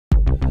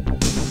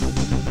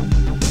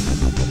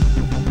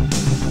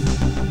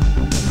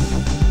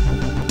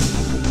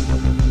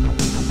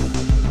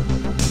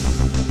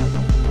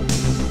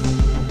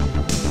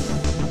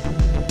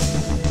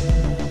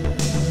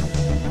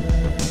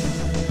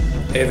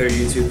Hey there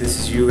YouTube, this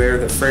is you there,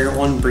 the Fragrant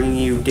One, bringing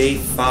you day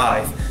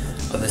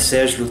 5 of the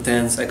Serge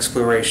Lutens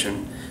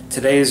exploration.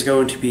 Today is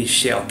going to be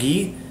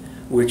Chergui,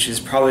 which is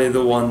probably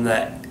the one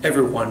that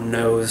everyone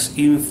knows,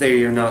 even if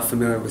they are not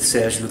familiar with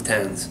Serge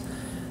Lutens.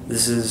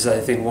 This is, I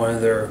think, one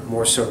of their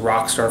more so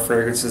rock star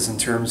fragrances in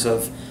terms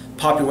of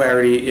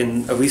popularity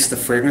in at least the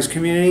fragrance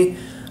community.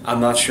 I'm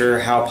not sure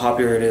how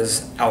popular it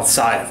is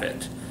outside of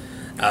it.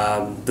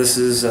 This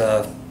is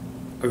a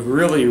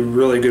really,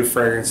 really good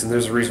fragrance, and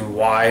there's a reason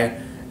why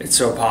it's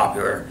so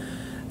popular.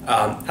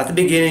 At the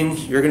beginning,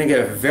 you're going to get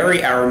a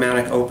very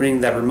aromatic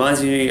opening that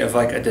reminds me of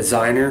like a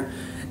designer.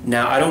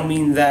 Now, I don't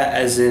mean that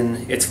as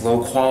in it's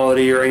low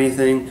quality or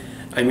anything.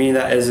 I mean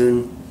that as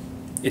in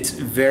it's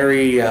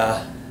very,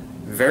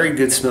 very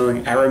good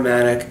smelling,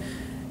 aromatic.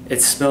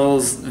 It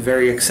smells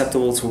very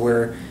acceptable to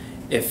where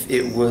if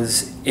it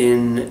was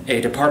in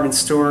a department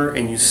store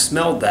and you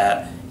smelled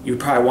that, you'd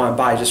probably want to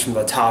buy just from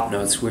the top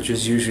notes, which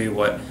is usually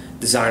what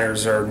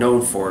designers are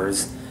known for,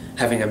 is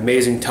having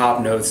amazing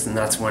top notes, and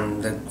that's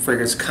when the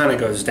fragrance kind of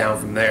goes down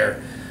from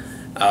there.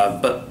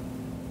 But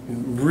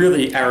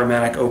really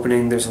aromatic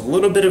opening. There's a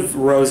little bit of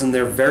rose in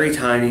there, very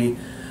tiny.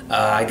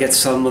 I get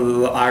some of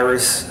the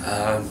iris,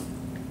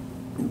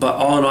 but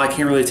all in all, I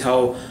can't really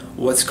tell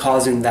what's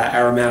causing that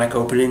aromatic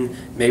opening.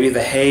 Maybe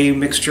the hay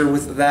mixture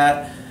with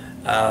that,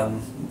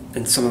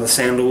 and some of the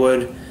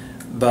sandalwood,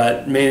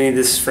 but mainly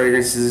this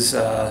fragrance is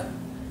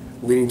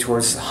leaning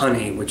towards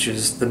honey, which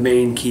is the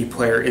main key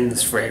player in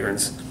this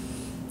fragrance.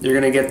 You're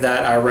going to get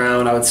that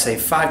around, I would say,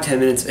 5-10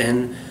 minutes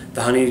in.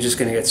 The honey is just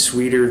going to get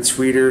sweeter and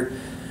sweeter,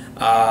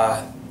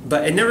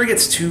 but it never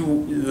gets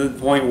to the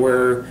point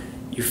where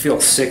you feel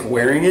sick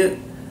wearing it,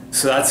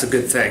 so that's a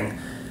good thing.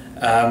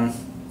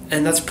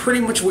 And that's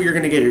pretty much what you're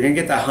going to get. You're going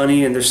to get that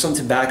honey, and there's some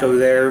tobacco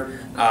there.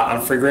 On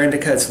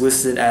Fragrantica, it's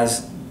listed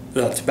as,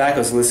 the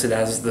tobacco is listed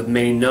as the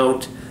main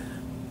note.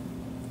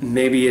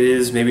 Maybe it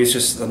is, maybe it's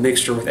just a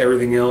mixture with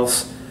everything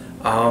else.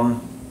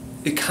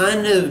 It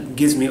kind of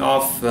gives me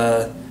off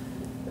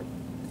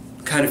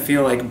kind of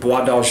feel like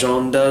Bois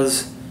d'Argent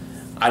does.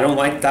 I don't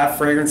like that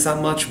fragrance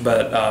that much,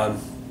 but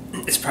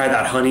it's probably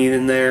that honey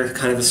in there,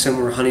 kind of the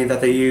similar honey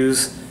that they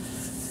use.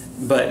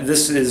 But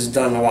this is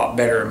done a lot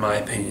better in my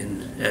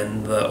opinion,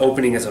 and the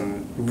opening is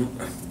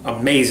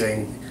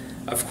amazing,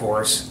 of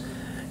course,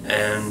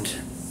 and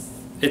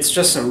it's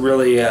just a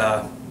really,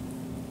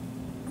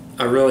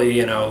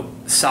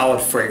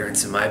 solid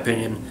fragrance in my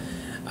opinion.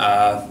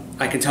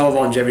 I can tell the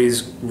longevity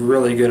is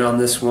really good on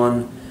this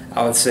one.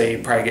 I would say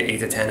you probably get 8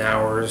 to 10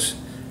 hours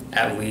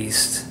at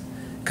least,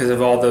 because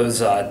of all those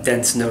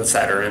dense notes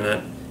that are in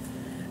it.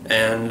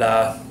 And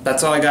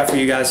that's all I got for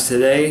you guys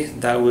today.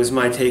 That was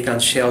my take on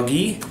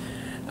Chergui.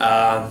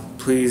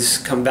 Please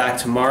come back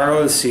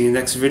tomorrow to see the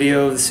next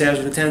video of the Serge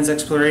Lutens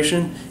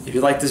exploration. If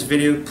you like this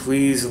video,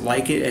 please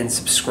like it and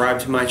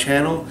subscribe to my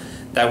channel.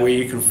 That way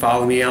you can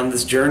follow me on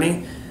this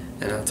journey.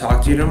 And I'll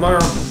talk to you tomorrow.